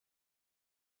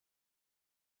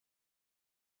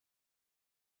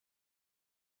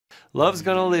Love's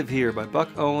Gonna Live Here by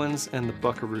Buck Owens and the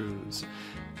Buckaroos.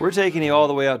 We're taking you all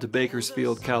the way out to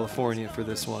Bakersfield, California for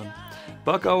this one.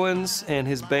 Buck Owens and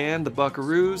his band, the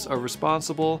Buckaroos, are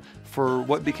responsible for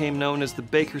what became known as the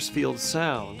Bakersfield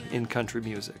Sound in country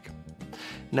music.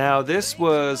 Now, this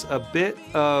was a bit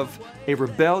of a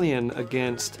rebellion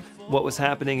against what was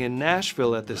happening in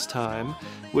Nashville at this time,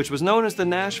 which was known as the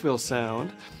Nashville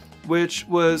Sound, which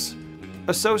was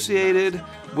associated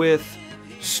with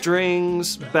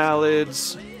strings,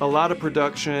 ballads, a lot of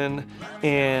production,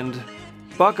 and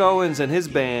Buck Owens and his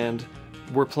band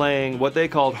were playing what they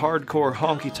called hardcore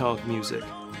honky-tonk music.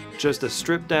 Just a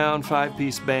stripped-down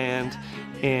five-piece band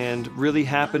and really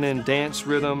happening dance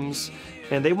rhythms,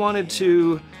 and they wanted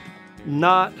to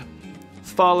not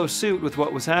follow suit with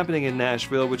what was happening in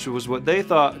Nashville, which was what they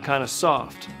thought kind of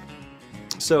soft.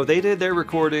 So they did their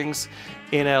recordings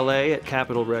in LA at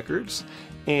Capitol Records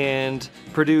and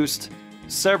produced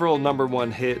several #1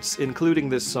 hits, including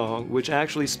this song, which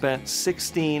actually spent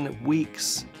 16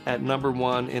 weeks at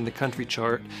 #1 in the country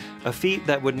chart, a feat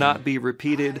that would not be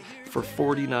repeated for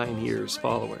 49 years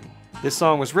following. This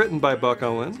song was written by Buck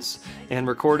Owens and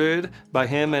recorded by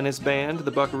him and his band,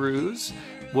 the Buckaroos,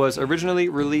 was originally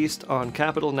released on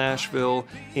Capitol Nashville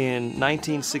in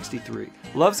 1963.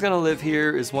 Love's Gonna Live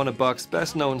Here is one of Buck's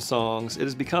best-known songs. It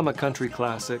has become a country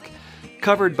classic,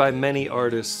 covered by many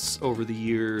artists over the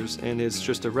years, and is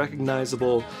just a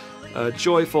recognizable,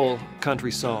 joyful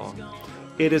country song.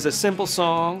 It is a simple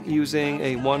song using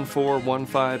a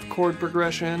 1-4-1-5 chord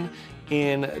progression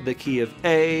in the key of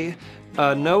A.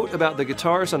 A note about the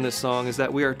guitars on this song is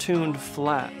that we are tuned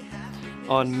flat.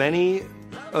 On many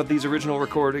of these original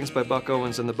recordings by Buck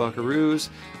Owens and the Buckaroos,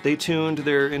 they tuned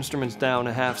their instruments down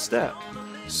a half step.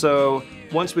 So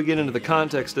once we get into the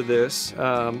context of this,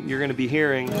 you're going to be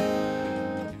hearing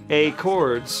A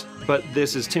chords, but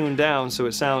this is tuned down so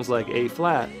it sounds like A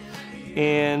flat.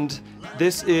 And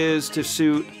this is to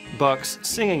suit Buck's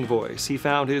singing voice. He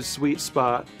found his sweet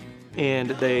spot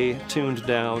and they tuned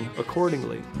down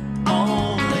accordingly.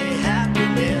 Only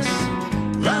happiness,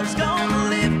 love's gonna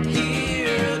live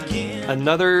here again.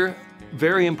 Another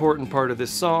very important part of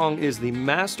this song is the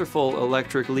masterful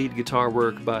electric lead guitar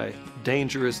work by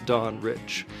Dangerous Don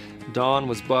Rich. Don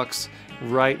was Buck's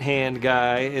right-hand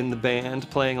guy in the band,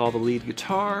 playing all the lead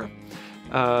guitar,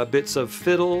 bits of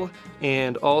fiddle,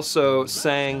 and also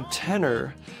sang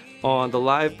tenor on the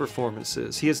live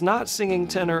performances. He is not singing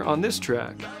tenor on this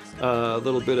track. A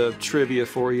little bit of trivia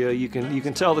for you. You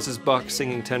can tell this is Buck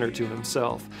singing tenor to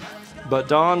himself. But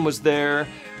Don was there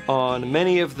on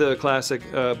many of the classic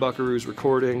Buckaroos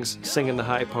recordings, singing the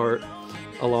high part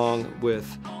along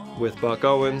with Buck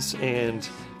Owens, and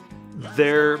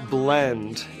their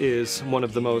blend is one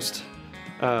of the most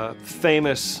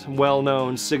famous,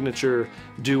 well-known signature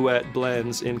duet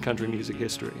blends in country music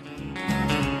history.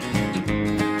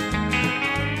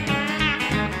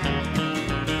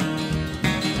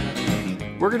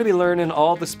 We're going to be learning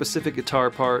all the specific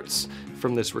guitar parts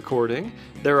from this recording.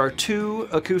 There are 2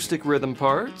 acoustic rhythm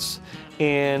parts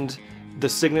and the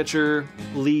signature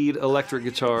lead electric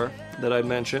guitar that I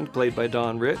mentioned, played by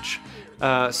Don Rich.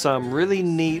 Some really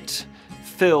neat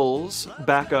fills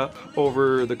back up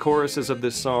over the choruses of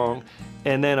this song,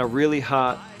 and then a really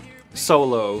hot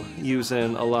solo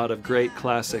using a lot of great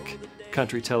classic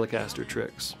country Telecaster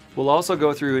tricks. We'll also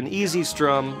go through an easy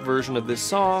strum version of this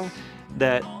song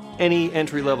that any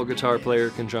entry-level guitar player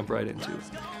can jump right into.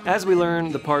 As we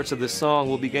learn the parts of this song,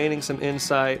 we'll be gaining some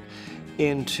insight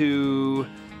into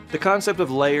the concept of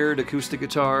layered acoustic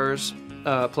guitars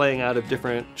playing out of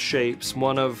different shapes.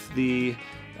 One of the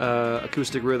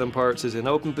acoustic rhythm parts is in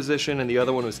open position, and the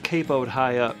other one was capoed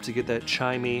high up to get that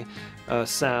chimey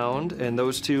sound, and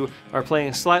those two are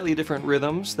playing slightly different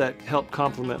rhythms that help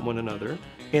complement one another.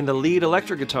 In the lead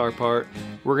electric guitar part,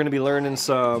 we're going to be learning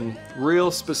some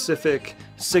real specific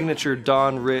signature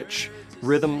Don Rich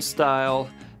rhythm style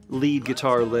lead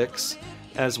guitar licks,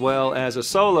 as well as a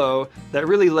solo that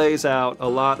really lays out a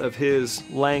lot of his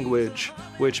language,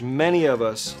 which many of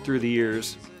us through the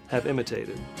years have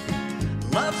imitated.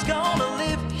 Love's gonna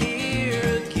live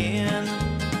here again.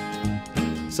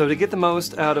 So to get the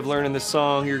most out of learning this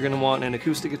song, you're going to want an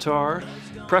acoustic guitar,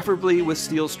 preferably with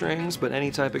steel strings, but any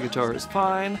type of guitar is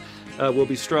fine. We'll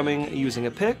be strumming using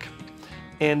a pick.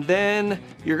 And then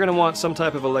you're going to want some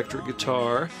type of electric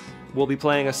guitar. We'll be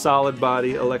playing a solid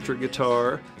body electric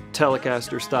guitar,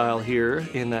 Telecaster style here,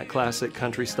 in that classic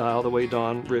country style, the way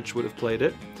Don Rich would have played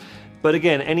it. But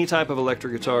again, any type of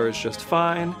electric guitar is just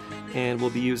fine, and we'll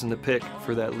be using the pick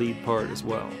for that lead part as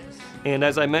well. And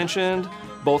as I mentioned,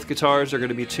 both guitars are going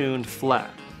to be tuned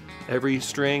flat. Every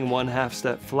string 1/2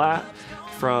 step flat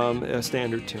from a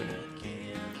standard tuning.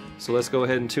 So let's go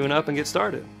ahead and tune up and get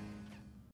started.